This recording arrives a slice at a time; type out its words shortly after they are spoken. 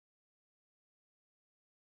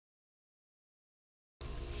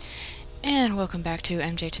And welcome back to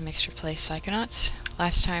MJ to Mixture Plays Psychonauts.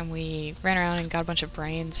 Last time we ran around and got a bunch of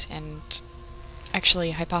brains and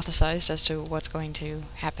actually hypothesized as to what's going to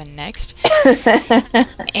happen next.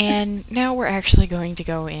 And now we're actually going to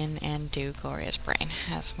go in and do Gloria's brain.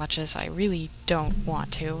 As much as I really don't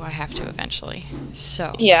want to, I have to eventually.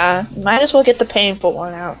 So. Yeah, might as well get the painful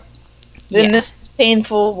one out. Then Yeah. this is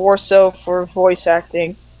painful more so for voice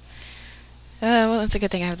acting. Well, it's a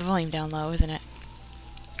good thing I have the volume down low, isn't it?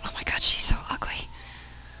 Oh my god, she's so ugly.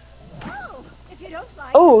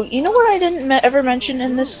 Oh, you know what I didn't ever mention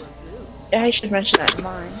in this? I should mention that in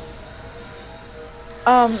mine.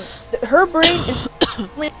 Her brain is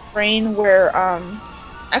the brain where,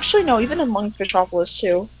 actually no, even in Lungfishopolis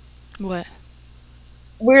too. What?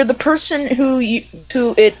 Where the person who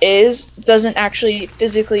it is doesn't actually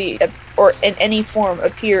physically or in any form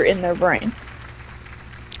appear in their brain.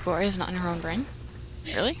 Gloria's not in her own brain?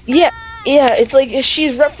 Really? Yeah, it's like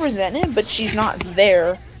she's represented, but she's not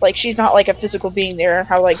there. Like, she's not like a physical being there,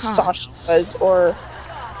 how like Sasha was, or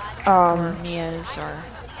Mia's, or...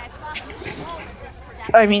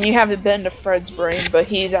 I mean, you haven't been to Fred's brain, but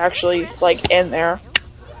he's actually, like, in there.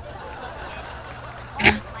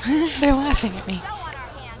 They're laughing at me.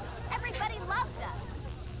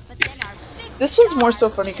 This one's more so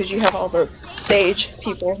funny because you have all the stage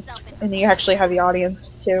people, and you actually have the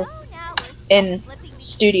audience, too. In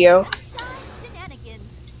studio.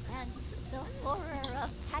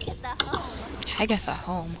 Hagatha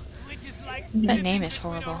Home? That name is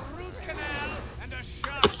horrible.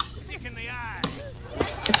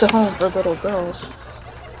 It's a home for little girls.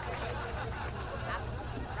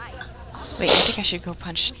 Wait, I think I should go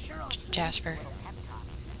punch Jasper.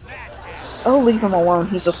 Oh, leave him alone.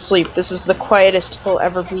 He's asleep. This is the quietest he'll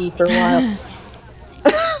ever be for a while.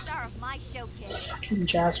 Fucking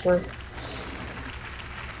Jasper.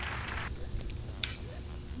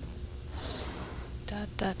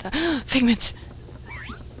 Figments!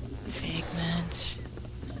 Figments.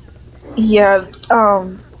 Yeah,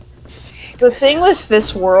 the thing with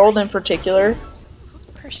this world in particular,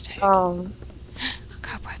 Purse tag.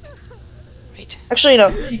 Cobweb. Wait. Actually, no.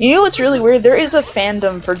 You know what's really weird? There is a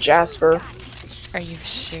fandom for Jasper. Are you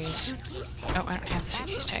serious? Oh, I don't have the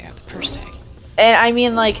suitcase tag, I have the purse tag. And I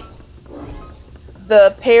mean, like,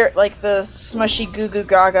 the Smushy Goo Goo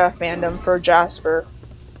Gaga fandom for Jasper.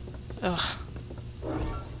 Ugh.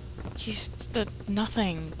 He's the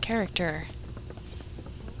nothing character.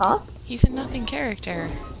 Huh? He's a nothing character.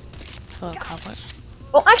 Hello, Cobweb.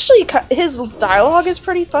 Well, actually, his dialogue is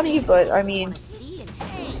pretty funny, but, I mean,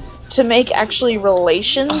 to make actually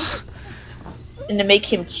relations and to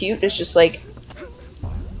make him cute is just like,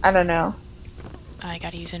 I don't know. I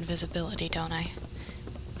gotta use invisibility, don't I?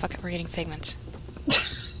 Fuck it, we're getting figments.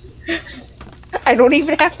 I don't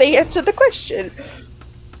even have to answer the question.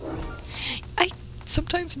 I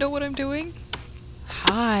sometimes know what I'm doing.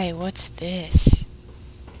 Hi, what's this?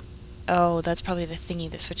 Oh, that's probably the thingy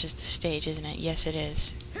that switches the stage, isn't it? Yes, it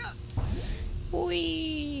is.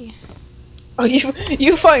 Whee! Oh,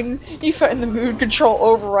 you find the mood control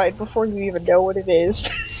override before you even know what it is.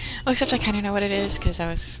 Well, except I kind of know what it is, because I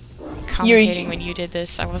was commentating when you did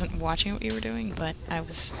this. I wasn't watching what you were doing, but I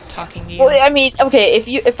was talking to you. Well, I mean, okay,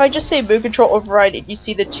 if I just say mood control override and you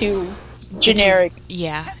see the two generic...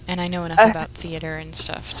 Yeah, and I know enough about theater and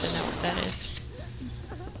stuff to know what that is.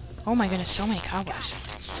 Oh my goodness, so many cobwebs.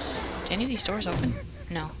 Do any of these doors open?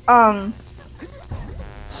 No.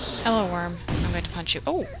 Hello, worm. I'm going to punch you.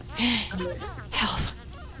 Oh! Health!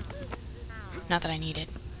 Not that I need it.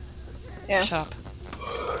 Yeah. Shut up.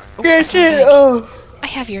 Oh, Get it! Oh! I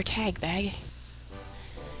have your tag bag.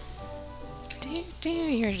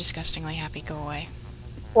 You're disgustingly happy. Go away.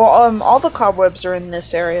 Well, all the cobwebs are in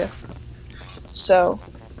this area. So...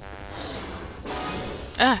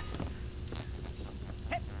 Ah!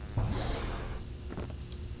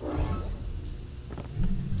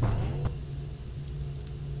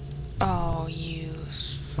 Oh,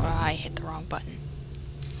 I hit the wrong button.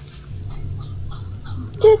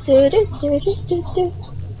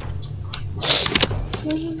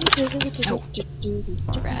 No.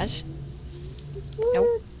 Raz?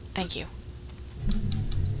 Nope. Thank you.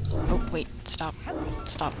 Oh, wait. Stop.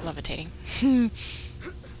 Stop levitating.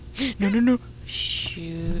 No.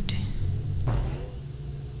 Shoot.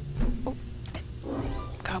 Oh.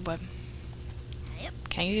 Cobweb.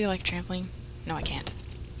 Can I use you like a trampoline? No, I can't.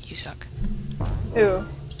 You suck. Ew.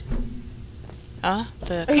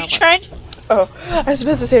 The Are you cobweb. trying? Oh, I was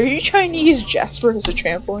about to say, are you trying to use Jasper as a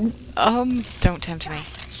trampoline? Don't tempt me.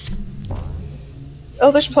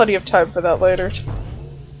 Oh, there's plenty of time for that later.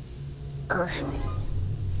 Oh,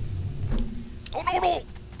 no!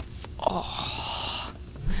 Oh.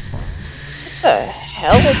 The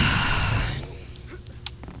hell?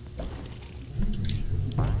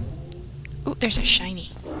 Ooh, there's a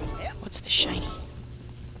shiny. What's the shiny?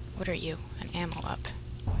 What are you? An ammo up.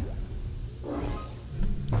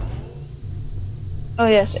 Oh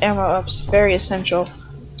yes, ammo ups. Very essential.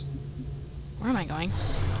 Where am I going?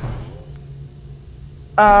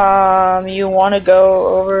 You want to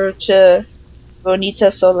go over to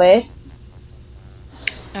Bonita Soleil?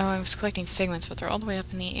 Oh, I was collecting figments, but they're all the way up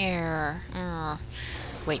in the air.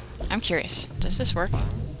 Wait, I'm curious. Does this work?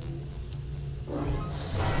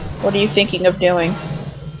 What are you thinking of doing?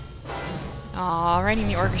 Aw, writing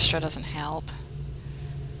the orchestra doesn't help.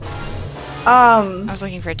 Um, I was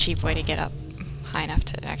looking for a cheap way to get up high enough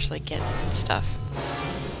to actually get stuff.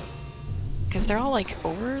 Because they're all, like,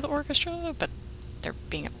 over the orchestra, but they're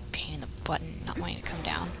being a pain in the butt and not wanting to come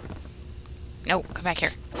down. No, come back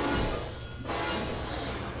here.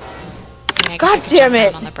 I mean, I guess I God could damn jump it!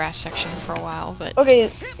 around on the brass section for a while, but...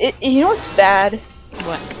 Okay, you know what's bad?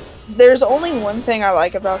 What? There's only one thing I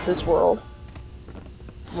like about this world.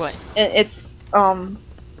 What? It's,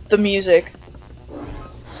 the music.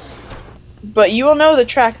 But you will know the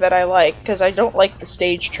track that I like, because I don't like the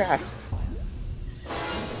stage tracks.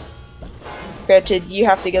 Granted, you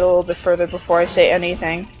have to get a little bit further before I say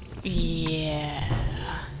anything. Yeah.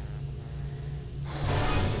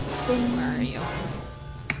 Where are you?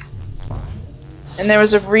 And there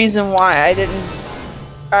was a reason why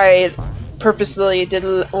I purposely did,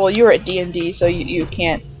 well, you were at D&D, so you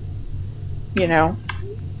can't, you know.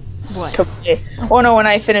 What? Oh no, when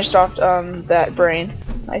I finished off, that brain,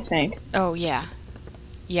 I think. Oh, yeah.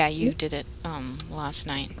 Yeah, you did it, last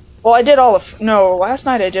night. Well, I did all the, no, last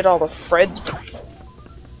night I did all the Fred's brain.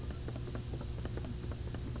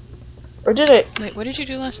 Or did I? Wait, what did you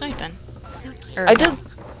do last night, then? Or, I did. no.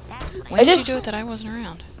 When did you do it that I wasn't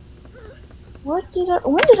around? When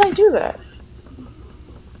did I do that?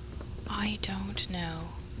 I don't know.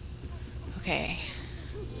 Okay.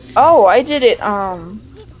 Oh, I did it,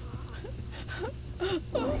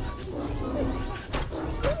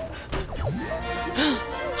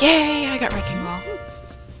 Yay, I got Wrecking Ball.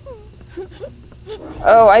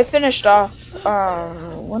 oh, I finished off,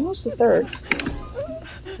 when was the third?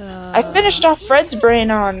 I finished off Fred's brain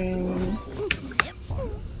on...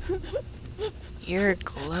 You're a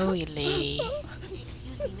glowy lady.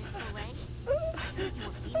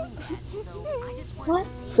 What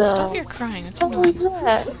the... Stop your crying, that's What annoying. was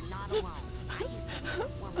that?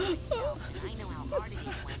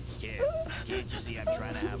 Can't you see I'm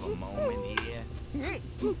trying to have a moment here?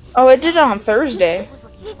 Oh, I did it on Thursday.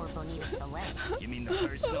 You mean the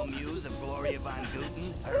personal muse of Gloria von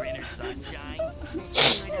Guten, her inner sunshine?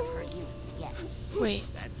 Wait,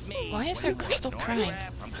 That's me. why is there still crying?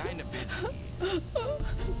 I'm kind of busy here.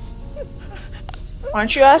 Why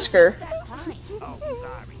don't you ask her? Oh,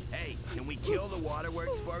 sorry. Hey, can we kill the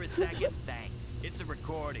waterworks for a second? Thanks. It's a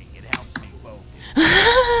recording. It helps me focus.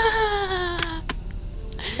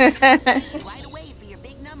 Right away for your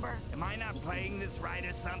big number. Am I not playing this right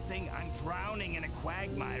or something? I'm drowning in a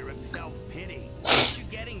quagmire of self-pity. Aren't you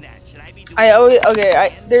getting that? Should I be doing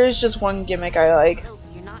there's just one gimmick I like. So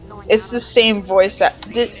you're not going It's the same voice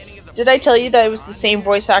did I tell you that it was the same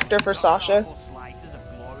voice actor for Sasha? slices of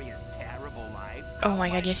Gloria's terrible life? Oh my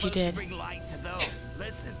god, yes you Supposed to did. bring light to those.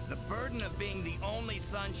 Listen, the burden of being the only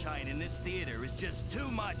sunshine in this theater is just too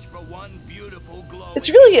much for one beautiful glow. It's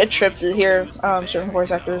really a trip to hear certain voice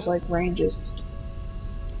actors like ranges.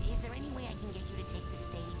 Is there any way I can get you to take the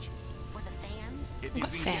stage for the fans? If you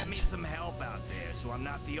What can get me fans? some help out there, so I'm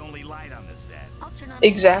not the only light on the set. I'll turn on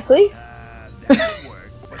Exactly. That could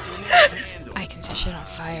work, but you'll need a candle. I can set shit on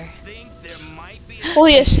fire. Think there might be Well,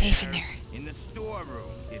 It's yes. safe in there. in the storeroom.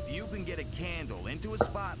 If you can get a candle into a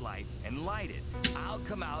spotlight and light it, I'll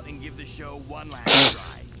come out and give the show one last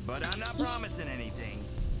try. But I'm not promising anything.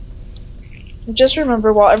 Just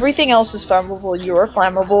remember, while everything else is flammable, you are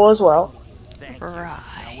flammable as well. Thank you. Now, where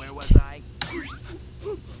Right. was I?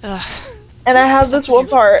 Ugh. And I have this Stop one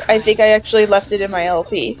with your part, I crying. think I actually left it in my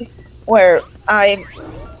LP, where I'm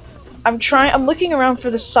looking around for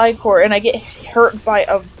the side core and I get hurt by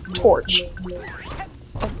a torch.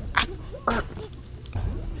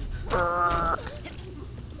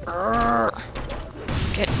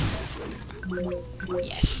 Good.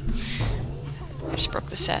 Yes. I just broke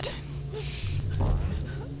the set.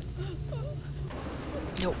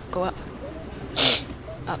 No, go up.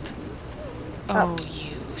 Up. Oh,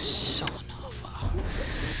 you son of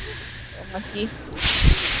a... Lucky.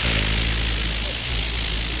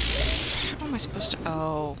 How am I supposed to...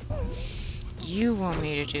 Oh. You want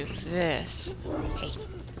me to do this. Hey,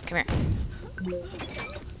 come here.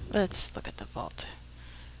 Let's look at the vault.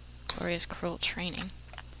 Gloria's cruel training.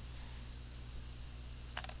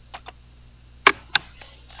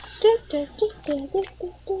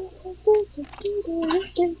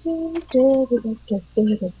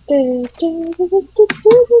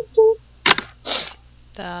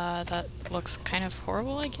 That looks kind of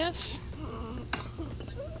horrible, I guess.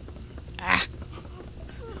 Ah!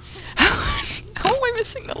 How am I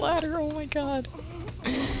missing the ladder? Oh my god.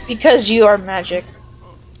 Because you are magic.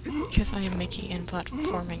 Because I am Mickey and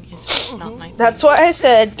platforming is not my thing. That's why I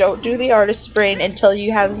said don't do the artist's brain until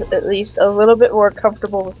you have at least a little bit more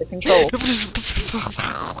comfortable with the control.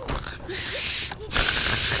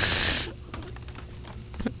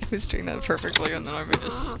 I was doing that perfectly and then I made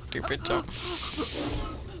a stupid jump.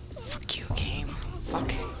 Fuck you, game.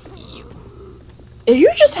 Fuck you. Are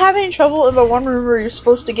you just having trouble in the one room where you're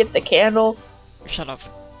supposed to get the candle? Shut up.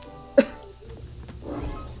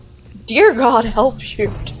 Dear God, help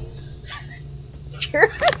you. If you're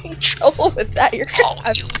having trouble with that, you're gonna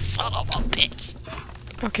have... You son of a bitch!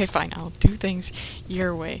 Okay, fine, I'll do things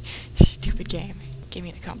your way. Stupid game. Give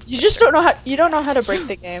me the compliment. You just don't know how. You don't know how to break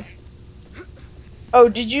the game. Oh,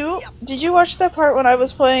 did you watch that part when I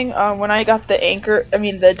was playing? When I got the anchor, I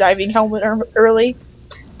mean the diving helmet early.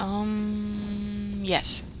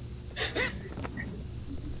 Yes.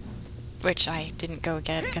 Which I didn't go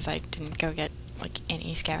get because I didn't go get like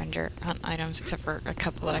any scavenger hunt items except for a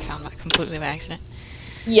couple that I found completely by accident.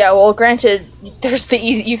 Yeah, well, granted, there's the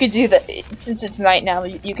easy. You could do the since it's night now.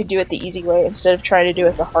 You could do it the easy way instead of trying to do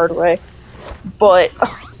it the hard way. But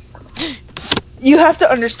you have to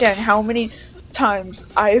understand how many times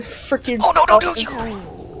I've freaking. Oh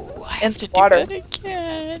no! I have to do water. that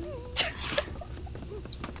again.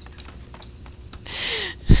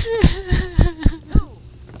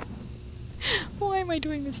 Why am I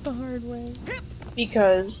doing this the hard way?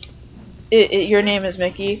 Because your name is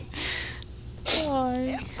Mickey.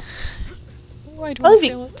 Why? Why do I Probably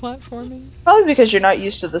fail at platforming? Probably because you're not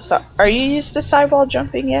used to the Are you used to sidewall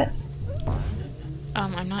jumping yet?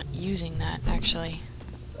 I'm not using that actually.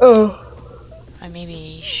 Oh. I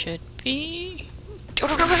maybe should be.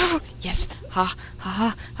 Yes! Ha!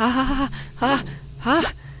 Ha! Ha! Ha! Ha! Ha!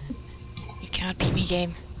 Ha! You cannot beat me,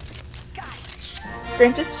 game.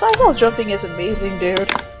 Granted, sidewall jumping is amazing,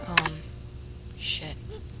 dude. Shit.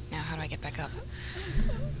 Now how do I get back up?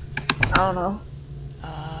 I don't know.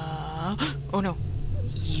 Oh no.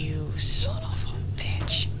 You son of a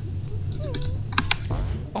bitch.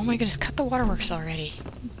 Oh my goodness, cut the waterworks already.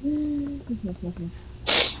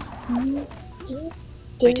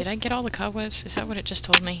 Wait, did I get all the cobwebs? Is that what it just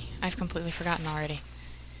told me? I've completely forgotten already.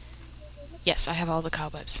 Yes, I have all the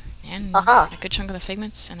cobwebs. And a good chunk of the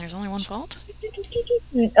figments, and there's only one vault?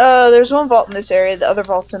 There's one vault in this area, the other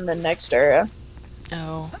vault's in the next area.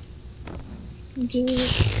 Oh.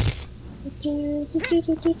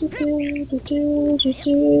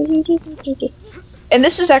 And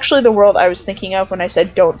this is actually the world I was thinking of when I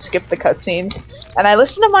said don't skip the cutscenes. And I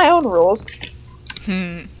listened to my own rules.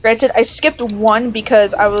 Granted, I skipped one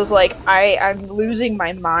because I was like, I'm losing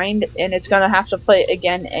my mind and it's gonna have to play it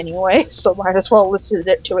again anyway, so might as well listen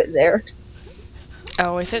to it there.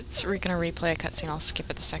 Oh, if it's gonna replay a cutscene, I'll skip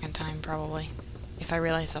it the second time, probably. If I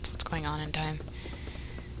realize that's what's going on in time.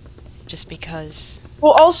 Just because...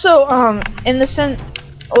 Well, also, in the sense...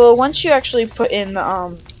 Well, once you actually put in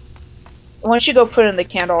the, once you go put in the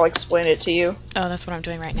candle, I'll explain it to you. Oh, that's what I'm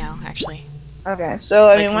doing right now, actually. Okay, so,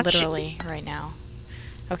 I mean, once literally, right now.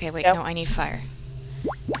 Okay, wait, Yep. no, I need fire.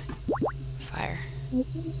 Fire.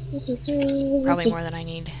 Probably more than I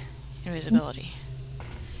need invisibility.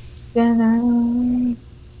 Oh,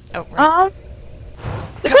 right.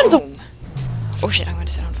 Depends on... Oh shit, I'm going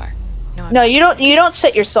to set on fire. No, I'm No, not. you don't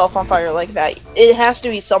set yourself on fire like that. It has to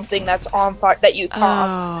be something that's on fire, that you cause,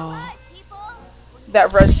 Oh.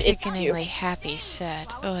 that runs into you. Sickeningly happy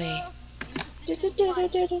set. Oy.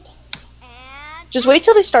 Just wait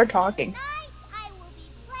till they start talking. I will be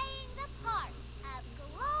playing the part of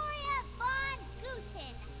Gloria von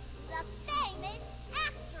Guten, the famous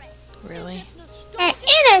actress. Really?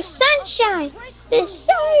 Inner sunshine, the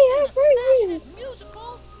sorry for you.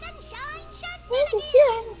 Musical Sunshine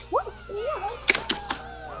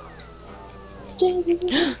And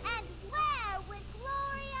And where would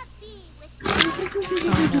Gloria be with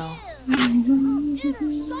Oh no.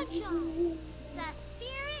 Inner sunshine, the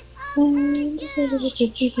spirit of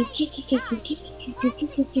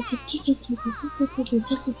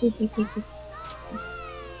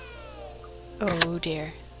Oh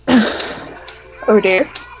dear. Oh dear.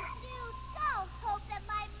 so hope that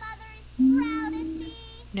my mother is proud of me.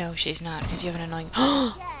 No, she's not, because you have an annoying...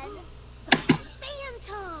 Again, the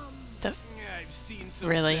Phantom. The... I've seen some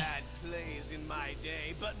Really? bad plays in my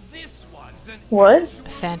day, but this one's an What?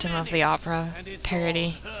 Phantom of the Opera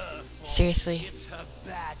parody. Seriously. It's a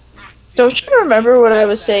bad act. Don't you remember what I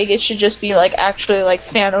was saying? It should just be like actually like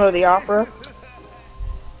Phantom of the Opera.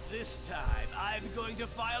 This time, I'm going to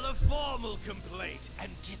file a formal complaint and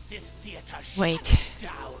get this theater Wait. shut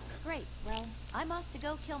down. Great. Well, I'm off to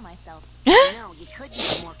go kill myself. No, you could be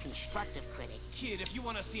a more constructive critic. Kid, if you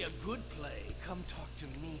want to see a good play, come talk to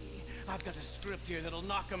me. I've got a script here that'll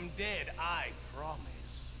knock 'em dead, I promise.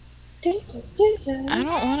 I don't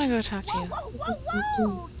want to go talk to you. Whoa,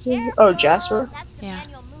 whoa, whoa! Oh, Jasper? That's the Yeah.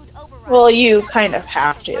 manual mood override. Well, you kind of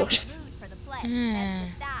have to. Mood for the play. Hmm.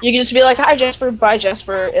 You can just be like, "Hi, Jasper. Bye,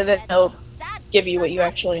 Jasper," and then he'll give you what you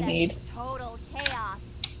actually need. Total chaos,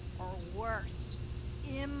 or worse,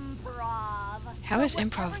 improv. How is So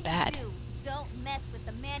improv whatever you bad? do, don't mess with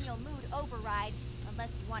the manual mood override unless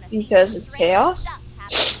you want to see Because some it's strange chaos? stuff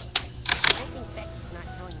happen. I think Becky's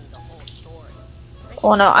not telling me the whole story.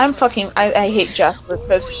 Well, no, I hate Jasper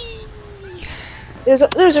because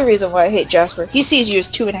there's a reason why I hate Jasper. He sees you as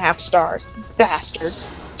 2.5 stars, bastard.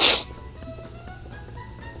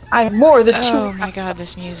 I'm more than two. Oh my god,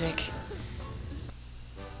 this music.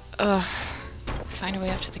 Ugh. Find a way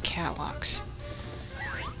up to the catwalks.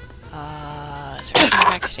 Is there anything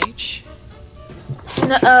backstage?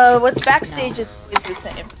 No, what's backstage is the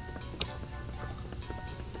same.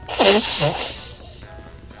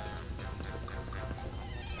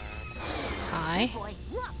 Hi. Boy,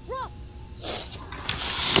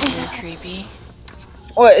 You're creepy.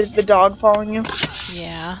 What, is the dog following you?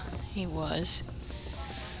 Yeah, he was.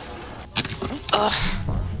 Ugh.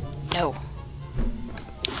 No.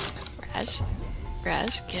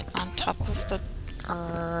 Raz, get on top of the...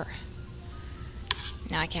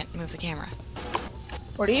 Now I can't move the camera.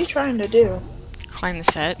 What are you trying to do? Climb the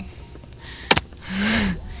set.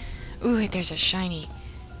 Ooh, wait, there's a shiny...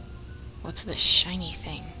 What's this shiny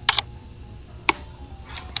thing?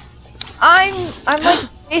 I'm like,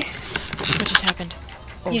 What just happened?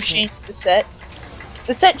 Oh, you shit. changed the set.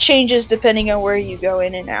 The set changes depending on where you go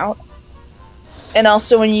in and out. And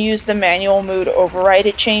also when you use the manual mood override,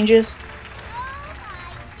 it changes. Oh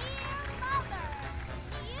my dear mother,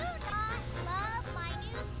 do you not love my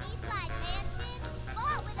new seaside mansion?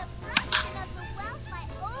 Bought with a fraction of the wealth my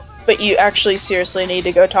over... But you actually seriously need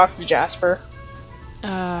to go talk to Jasper.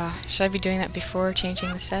 Should I be doing that before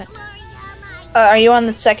changing the set? Are you on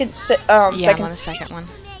the second set? Yeah, I'm second. on the second one.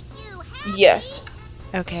 Yes.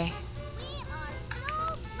 Okay.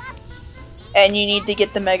 And you need to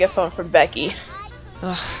get the megaphone from Becky.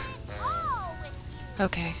 Ugh.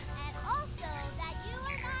 Okay. And also that you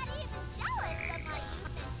are not even jealous of my youth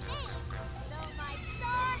and fame, though my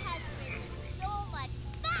star has risen so much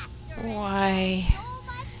faster Why? and so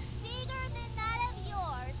much bigger than that of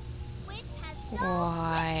yours, which has so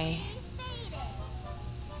Why?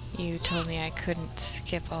 faded. You told me I couldn't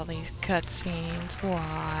skip all these cutscenes.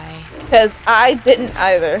 Why? Because I didn't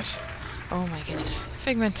either. Oh my goodness.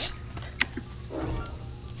 Figments.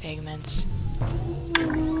 Figments.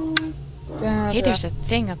 Hey, there's a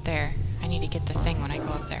thing up there. I need to get the thing when I go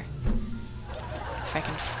up there. If I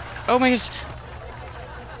can... Oh my goodness!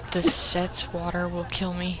 The set's water will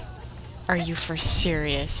kill me. Are you for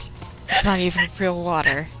serious? It's not even real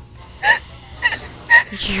water.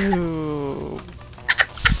 You...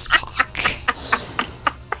 Fuck.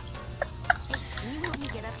 can you help me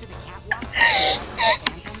get up to the catwalk so I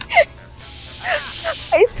can Phantom?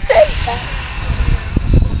 I said that.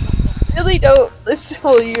 Really don't listen.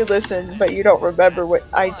 Well, you listen, but you don't remember what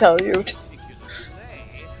I tell you.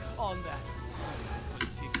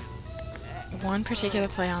 One particular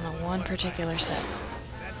play on the one particular set.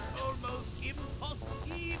 That's almost impossible.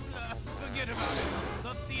 Forget about it.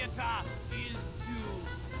 The theater is doomed.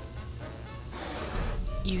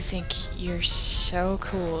 You think you're so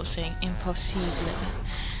cool saying impossible.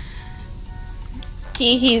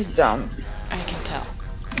 He's dumb. I can tell.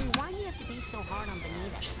 Hey, why do you have to be so hard on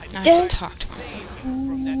Benita? I have to talk to him.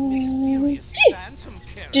 From that mysterious phantom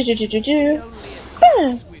character. Do-do-do-do-do.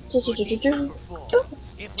 Do-do-do-do-do.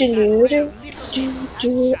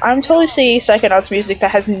 Do-do-do-do-do. I'm totally singing Psychonauts music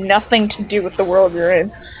that has nothing to do with the world you're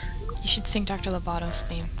in. You should sing Dr. Lobato's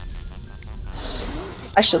theme.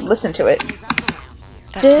 I should listen to it.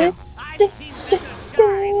 That too. I've seen better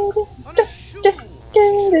guys on a shoe.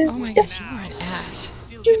 Oh my gosh, you are an ass.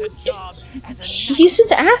 Still get a job as a He's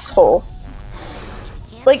an asshole.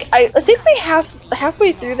 Like I think we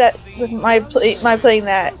halfway through that with my playing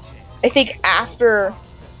that. I think after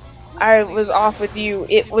I was off with you,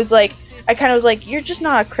 it was like I kind of was like, you're just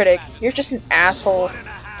not a critic. You're just an asshole.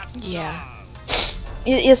 Yeah.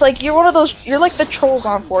 It's like you're one of those. You're like the trolls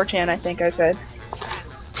on 4chan. I think I said.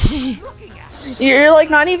 looking at? You're like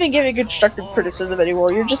not even giving constructive criticism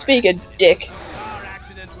anymore. You're just being a dick. Car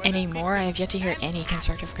accident went Anymore? I have yet to hear any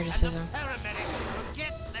constructive criticism. paramedics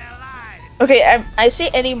forget their lives. Okay, I say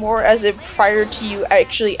anymore as if prior to you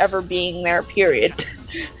actually ever being there. Period.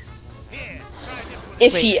 Here, try this one.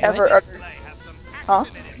 If Wait, he what? ever uttered. Play has some Huh?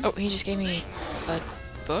 action in it. Oh, he just gave me a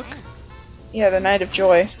book? Yeah, the Night of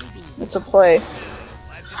Joy. It's a play. I've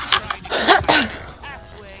just tried to get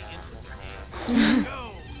halfway into town.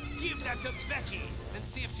 Go, give that to Becky, and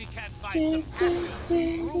see if she can't find some actors to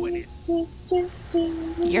ruin it.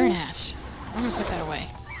 You're an ass. I'm gonna put that away.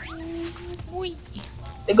 Whee.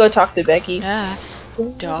 Go talk to Becky. Ah,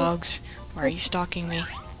 dogs. Why are you stalking me?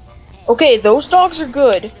 Okay, those dogs are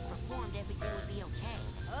good. Performed, everything would be okay.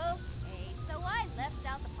 Okay, so I left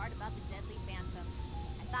out the part about the deadly phantom.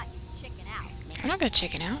 I thought you'd chicken out. I'm not gonna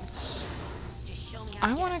chicken out. Just show me how I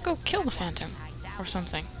to wanna get go those kill the catwalks phantom. hides Or out.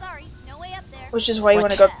 something. Sorry, no way up there. Which is why you What?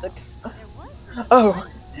 want to go to the. There was Oh.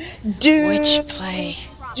 Do. Which play?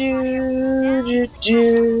 Do do do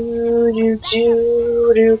do do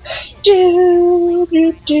do do do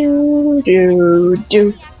do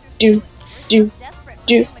do do do desperate for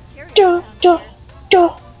do new material. do do do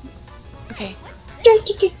Okay. do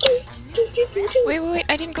do do do. Wait.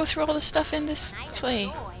 I didn't go through all the stuff in this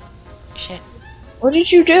play. Shit. What did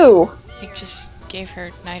you do? I just gave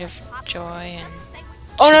her Night of Joy and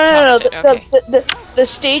Oh she no. tossed it. Okay. The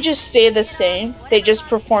stages stay the same. They just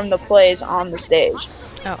perform the plays on the stage.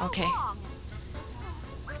 Oh, okay.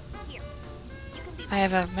 I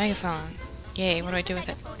have a megaphone. Yay, what do I do with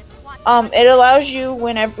it? It allows you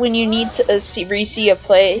when you need to re-see a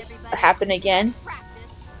play happen again.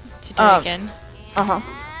 To do it again? Uh-huh.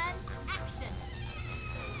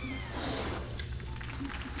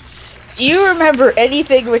 Do you remember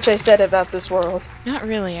anything which I said about this world? Not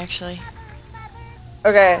really, actually.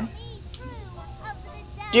 Okay.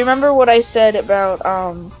 Do you remember what I said about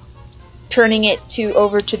turning it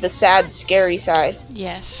over to the sad, scary side?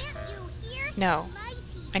 Yes. No.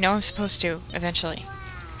 I know I'm supposed to, eventually.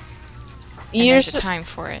 And You're there's a time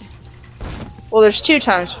for it. Well, there's 2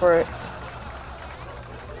 times for it.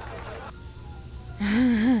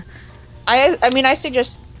 I mean, I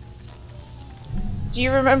suggest. Do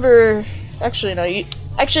you remember? Actually, no.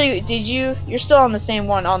 Did you? You're still on the same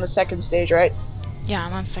one on the second stage, right? Yeah,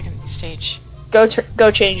 I'm on second stage. Go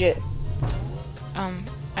change it. I'm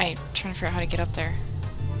trying to figure out how to get up there.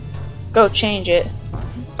 Go change it.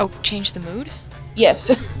 Oh, change the mood? Yes.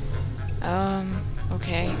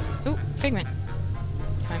 Okay. Ooh, figment.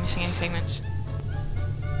 Am I missing any figments?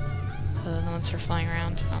 Other than the ones that are flying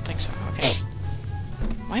around? I don't think so. Okay.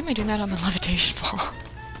 Why am I doing that on the levitation ball?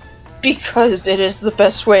 Because it is the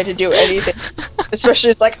best way to do anything. Especially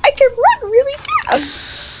it's like, I can run really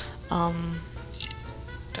fast!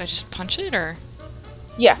 Do I just punch it, or?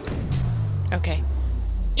 Yeah. Okay.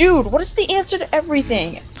 Dude, what is the answer to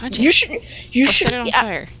everything? Punch You it. shouldn't Or set it on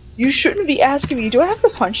fire. You shouldn't be asking me, do I have to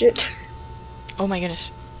punch it? Oh my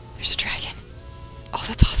goodness. There's a dragon. Oh,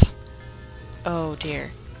 that's awesome. Oh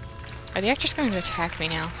dear. Are the actors going to attack me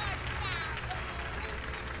now?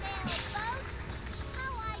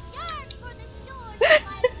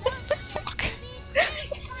 Fuck.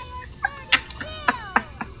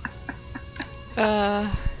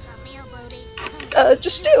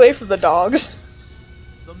 Just stay away from the dogs.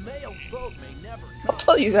 The mail boat may never I'll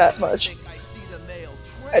tell you that much. I see the mail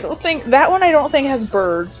train. I don't think has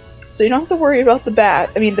birds, so you don't have to worry about the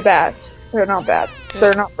bats. They're not bad. Good.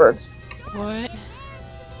 They're not birds. What?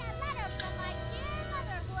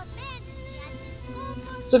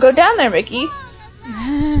 So go down there, Mickey.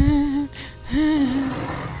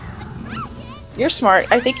 You're smart.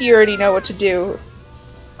 I think you already know what to do.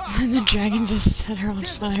 And the dragon just set her on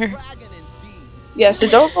fire. Dragon indeed. Yeah, so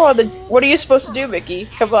don't go on the. What are you supposed to do, Mickey?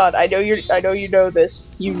 Come on, I know you know this.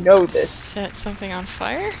 You know this. Set something on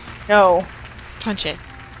fire? No, Punch it.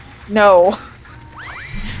 no.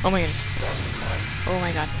 Oh my goodness. Oh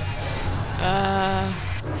my god.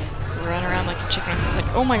 Run around like a chicken with its head.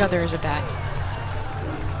 Oh my god, there is a bat.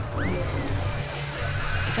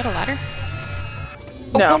 Is that a ladder?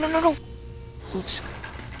 Oh, No. no. Oops.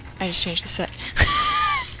 I just changed the set.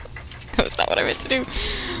 That's not what I meant to do.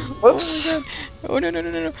 Whoops. Oh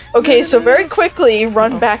no. Okay, No, so no. very quickly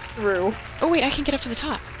run Oh. back through. Oh wait, I can get up to the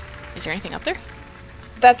top. Is there anything up there?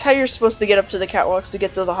 That's how you're supposed to get up to the catwalks to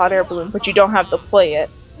get to the hot air balloon, but you don't have to play it.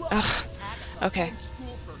 Ugh. Okay.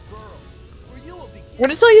 School for girls, where you will be I'm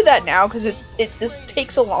gonna tell you that now because this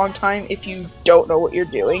takes a long time if you don't know what you're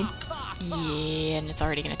doing. Yeah, and it's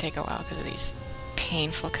already gonna take a while because of these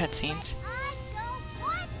painful cutscenes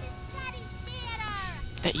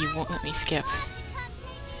that you won't let me skip.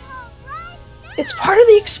 It's part of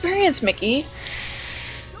the experience, Mickey.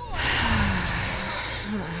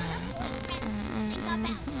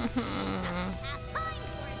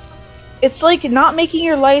 It's like not making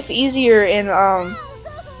your life easier in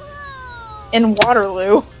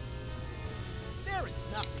Waterloo.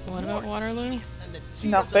 What about Waterloo?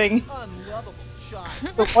 Nothing.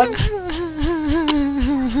 The one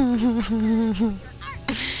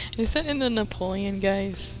Is that in the Napoleon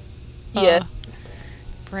guys? yes.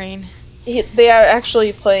 Brain. They are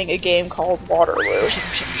actually playing a game called Waterloo. Oh shit,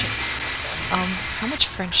 oh shit, oh shit. How much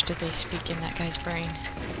French did they speak in that guy's brain?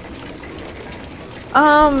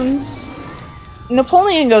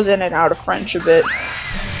 Napoleon goes in and out of French a bit. Okay,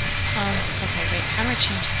 wait, how do I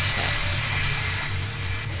change the set?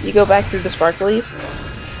 You go back through the sparklies.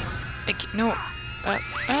 No.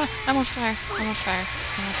 I'm on fire. I'm on fire.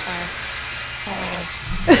 I'm on fire. Oh my goodness.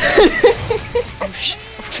 Oh sh.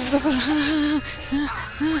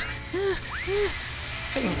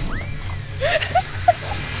 Figment.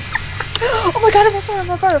 Oh my god, I'm on fire, I'm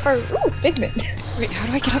on fire, I'm on fire. Ooh, Figment. Wait, how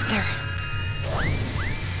do I get up there?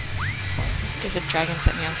 Does a dragon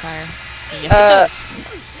set me on fire? Yes, it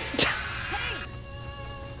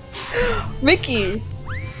does. Mickey,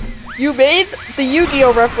 you made the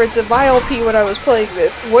Yu-Gi-Oh reference in my LP when I was playing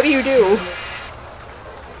this. What do you do?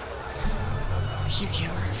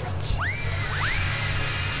 Yu-Gi-Oh reference.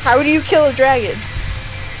 How do you kill a dragon?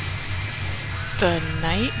 The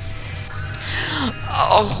knight?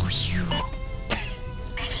 Oh, you.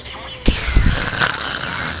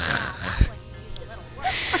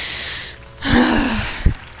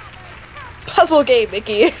 Puzzle game,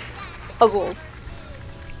 Mickey. Puzzles.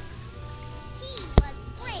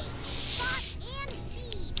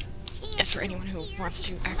 As for anyone who wants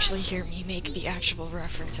to actually hear me make the actual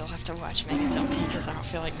reference, you'll have to watch Megan's LP because I don't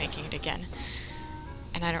feel like making it again.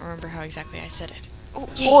 And I don't remember how exactly I said it. Oh,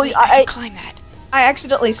 yay, Well, wait, I can climb that. I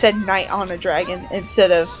accidentally said knight on a dragon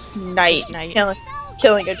instead of knight, Just knight.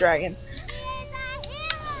 killing a dragon.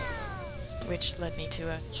 Which led me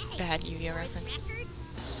to a bad Yu-Gi-Oh reference.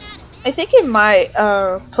 I think in my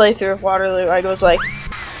playthrough of Waterloo, I was like,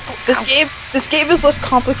 this game is less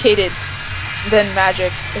complicated than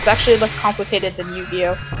Magic. It's actually less complicated than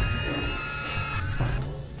Yu-Gi-Oh.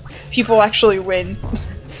 People actually win.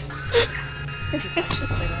 People actually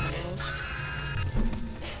play by the rules.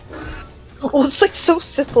 Well, it's like so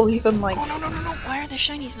simple, even like. Oh no no no no! Why are the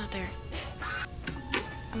shinies not there?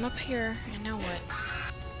 I'm up here, and now what?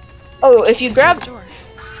 Oh, I if can't you get to grab, the door.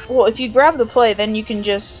 well, if you grab the play, then you can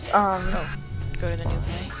just Oh, go to the new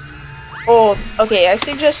play. Oh, okay. I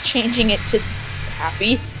suggest changing it to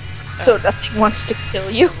happy, so nothing wants to kill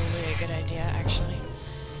you. Probably a good idea, actually.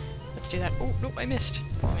 Let's do that. Oh, no, I missed.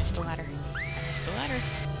 I missed the ladder. I missed the ladder.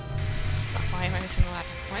 Why am I missing the ladder?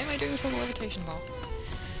 Why am I doing this on the levitation ball?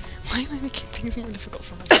 Why am I making things more difficult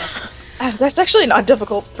for myself? That's actually not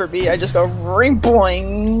difficult for me. I just go ring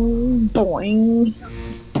boing, boing.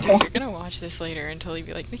 Dude, you're gonna watch this later and totally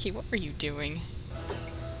be like, Mickey, what were you doing?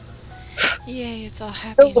 Yay, it's all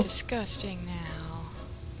happy and disgusting now.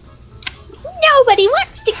 Nobody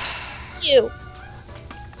wants to kill you.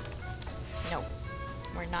 No,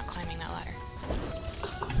 we're not climbing that ladder.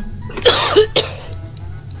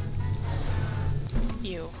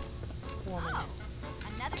 You, woman,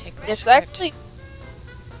 take the Yes, script. I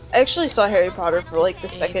actually saw Harry Potter for like the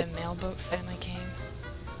Day second. the mailboat family came.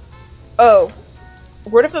 Oh,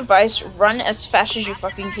 word of advice: run as fast as you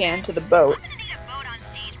fucking can to the boat.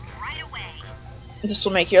 This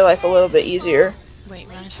will make your life a little bit easier. Wait,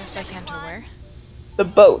 run as fast as I can to where? The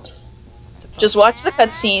boat. The boat. Just watch the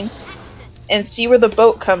cutscene and see where the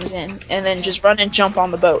boat comes in, and then just run and jump on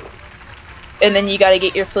the boat. And then you gotta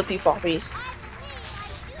get your flippy floppies.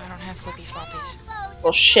 I don't have flippy floppies.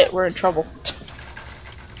 Well, shit, we're in trouble.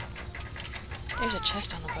 There's a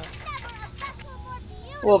chest on the boat.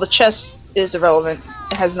 Well, the chest is irrelevant.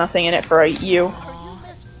 It has nothing in it for you. Aww.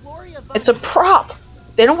 It's a prop.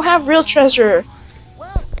 They don't have real treasure.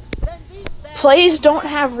 Plays don't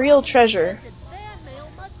have real treasure.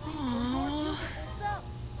 Aww.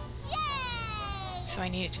 So I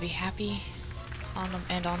need it to be happy on the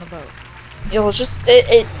on the boat. You'll just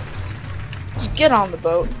just get on the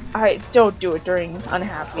boat. I don't do it during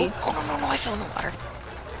unhappy. Oh no no no! I fell in the water.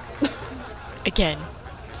 Again.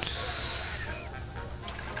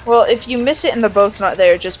 Well, if you miss it and the boat's not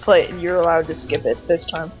there, just play it and you're allowed to skip it this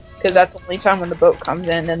time. Because that's the only time when the boat comes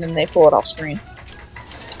in and then they pull it off screen.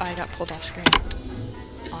 I got pulled off screen.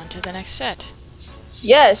 On to the next set.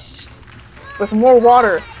 Yes! With more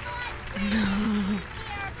water.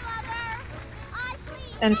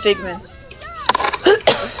 And figments.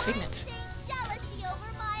 Figments.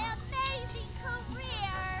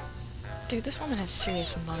 Dude, this woman has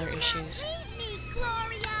serious mother issues. Leave me,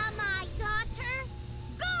 Gloria, my daughter.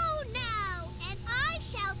 Go now, and I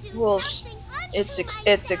shall do Well, something it's unto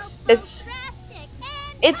it's myself it's drastic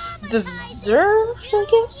and it's traumatizing. deserved, I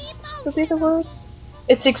guess, would be the word.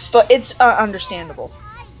 It's understandable.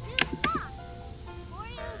 I do not. For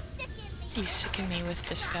you sicken me. You sicken me with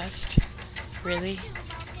disgust. Really?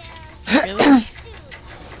 Do there. Really?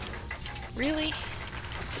 Really?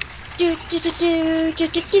 Do do do do do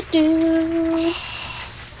do do do.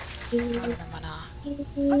 Mana. Do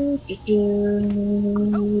do do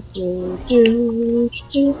do do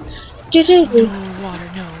do do do. No water,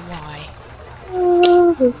 no, why?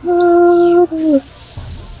 You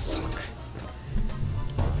fuck.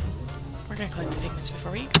 We're gonna collect the figments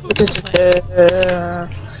before we go to play.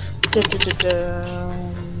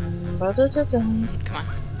 Come on,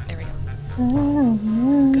 there we go.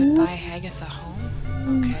 Goodbye, Hagatha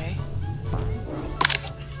home. Okay.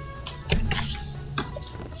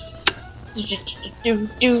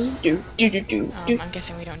 I'm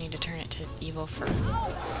guessing we don't need to turn it to evil for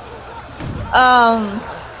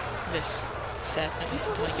this set, at least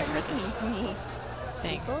until I give her this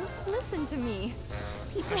thing. Listen to me.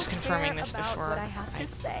 I'm just confirming this before what I have to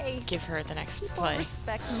say. give her the next People play.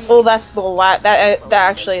 respect me. Well, that's the that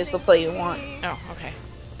actually is the play you want. Oh, okay.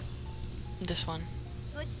 This one.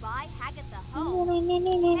 Goodbye, Hagatha home.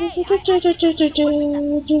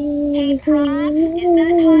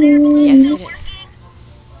 Yes, it is.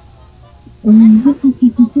 Let's hustle,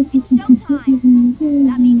 people. It's showtime.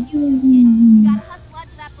 That means you too, kid. You gotta hustle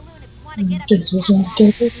onto that balloon if you want to get up to the catwalk.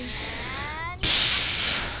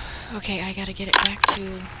 Okay, I gotta get it back to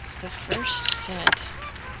the first set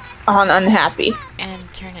On unhappy.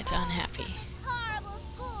 and turn it to unhappy. Horrible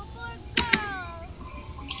school for girls.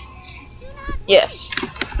 Do not Yes. I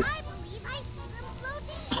believe I see them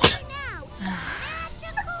floating here now.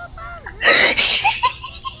 Magical balloons.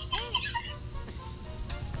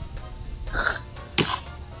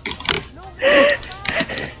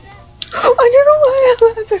 I don't know why I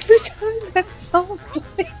laugh every time that song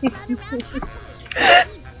plays.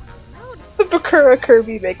 The Bakura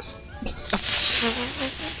Kirby mix.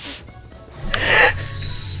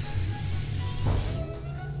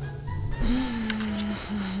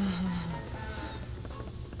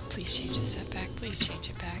 Please change the set back. Please change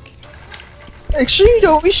it back. Actually, you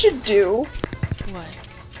know what we should do? What?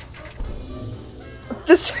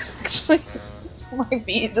 This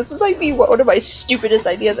might be one of my stupidest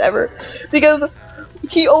ideas ever. Because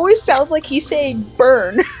he always sounds like he's saying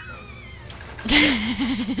burn.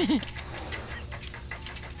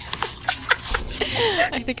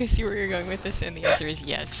 I think I see where you're going with this, and the answer is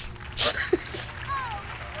yes.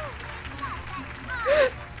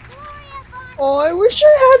 Oh, I wish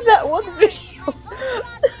I had that one video.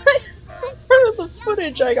 Part of the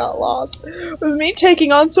footage I got lost was me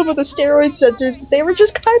taking on some of the steroid sensors, but they were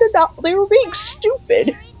just kind of not, they were being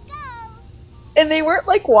stupid. And they weren't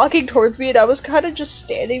like walking towards me, and I was kind of just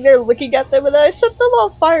standing there looking at them, and then I set them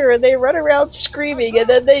on fire, and they run around screaming, and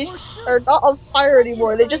then they are not on fire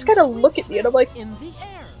anymore. They just kind of look at me, and I'm like, In the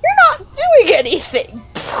air. you're not doing anything!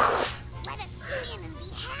 Let us spin and be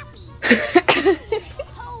happy.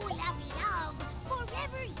 Oh, lovey love,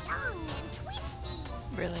 forever young and twisty.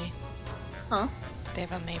 Really? Huh? They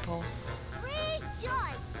have a maple. Rejoice,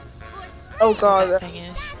 for spring Oh That god, thing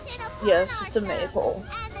is. in upon yes, it's a ourselves, maple.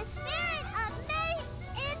 and the spirit of May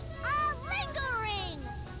is a-lingering.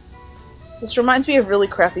 This reminds me of really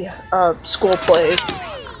crappy school plays. You're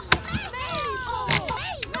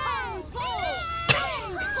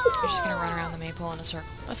just gonna run around the maple in a circle.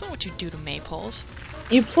 That's not what you do to maples.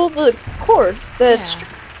 You pull the cord that's Yeah.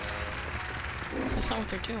 That's not what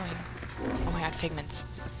they're doing. Oh my god, figments.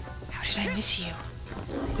 How did I miss you?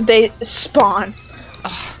 they spawn.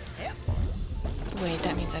 Ugh. Wait,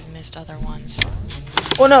 that means I've missed other ones.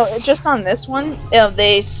 Well, no, just on this one,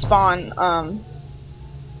 they spawn,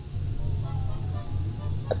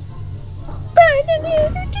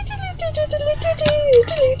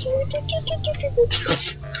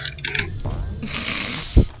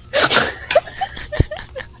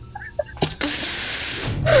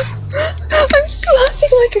 I'm just laughing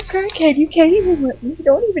like a crackhead. You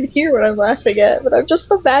don't even hear what I'm laughing at, but I'm just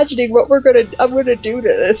imagining what I'm gonna do to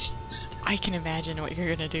this. I can imagine what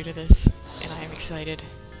you're gonna do to this, and I am excited,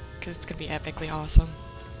 because it's gonna be epically awesome.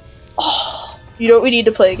 Oh, you know what we need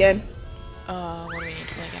to play again? What do we need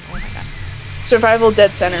to play again? Oh my god. Survival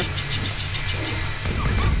Dead Center.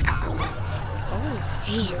 Oh,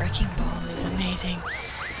 hey, Wrecking Ball is amazing.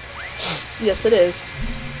 Yes, it is.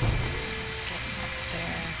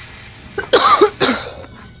 Get up there.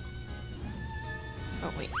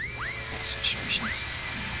 Oh wait, I switched directions.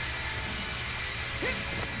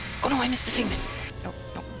 Oh no, I missed the figment. Oh,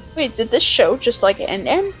 no. Wait, did this show just like end?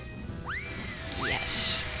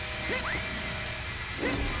 Yes.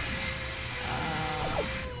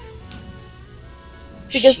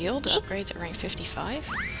 Because- Shield upgrades at rank 55?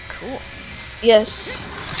 Cool. Yes.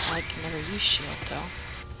 I can never use shield though.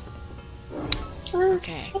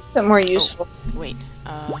 Okay. Makes it more useful. Wait,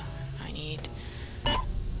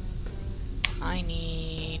 I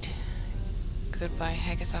need Goodbye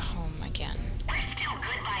Hagatha home again.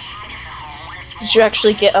 Did you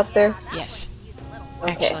actually get up there? Yes,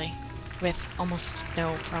 Okay. actually, with almost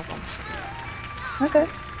no problems. Okay.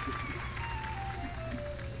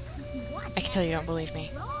 I can tell you don't believe me.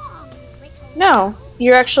 Wrong, little. No,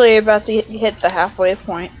 you're actually about to hit the halfway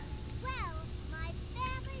point. Well, my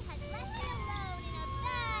family has left me alone in a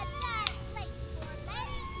bad, bad place for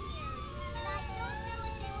many years, and I don't know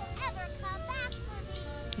if they will ever come back for me.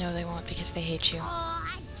 No, they won't because they hate you. Oh,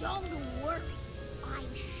 don't worry.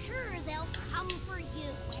 I'm sure they'll come for you,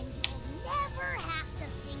 and you'll never have to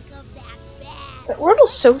think of that bad That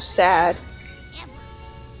wordle's so sad. ever.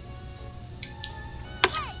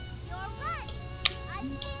 Hey, you're right. I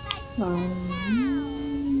think I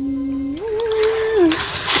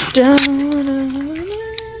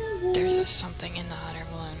There's a something in the hot air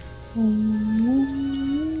balloon.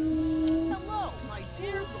 Hello, my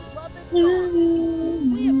dear beloved daughter.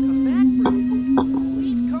 We have come back for you.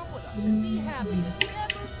 Please come with us and be happy and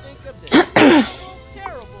never think of this terrible,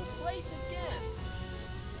 terrible place again.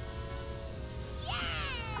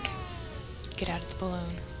 Get out of the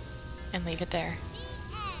balloon and leave it there.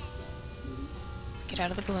 Get out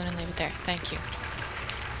of the balloon and leave it there. Thank you.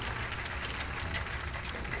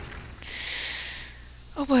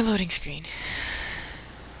 Oh boy, loading screen.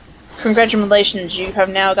 Congratulations, you have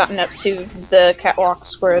now gotten up to the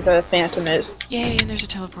catwalks where the Phantom is. Yay, and there's a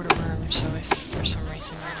teleporter worm, so if for some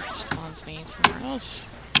reason it spawns me somewhere else.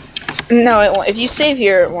 No, it won't. If you save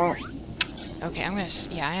here, it won't. Okay, I am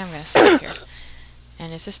gonna save here.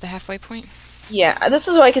 And is this the halfway point? Yeah, this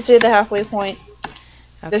is what I consider the halfway point.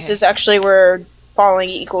 Okay. This is actually where falling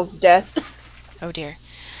equals death. Oh dear.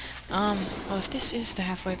 Well, if this is the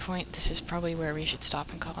halfway point, this is probably where we should stop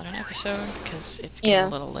and call it an episode, because it's getting Yeah. a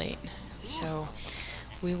little late. So,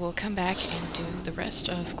 we will come back and do the rest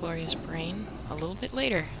of Gloria's brain a little bit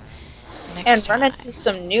later. Next And time. run into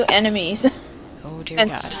some new enemies. Oh dear and,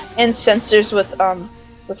 God. and sensors with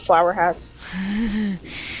flower hats.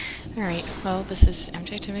 Alright, well, this is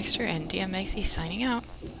MJ2Mixter and DMMegsie signing out.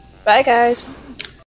 Bye, guys.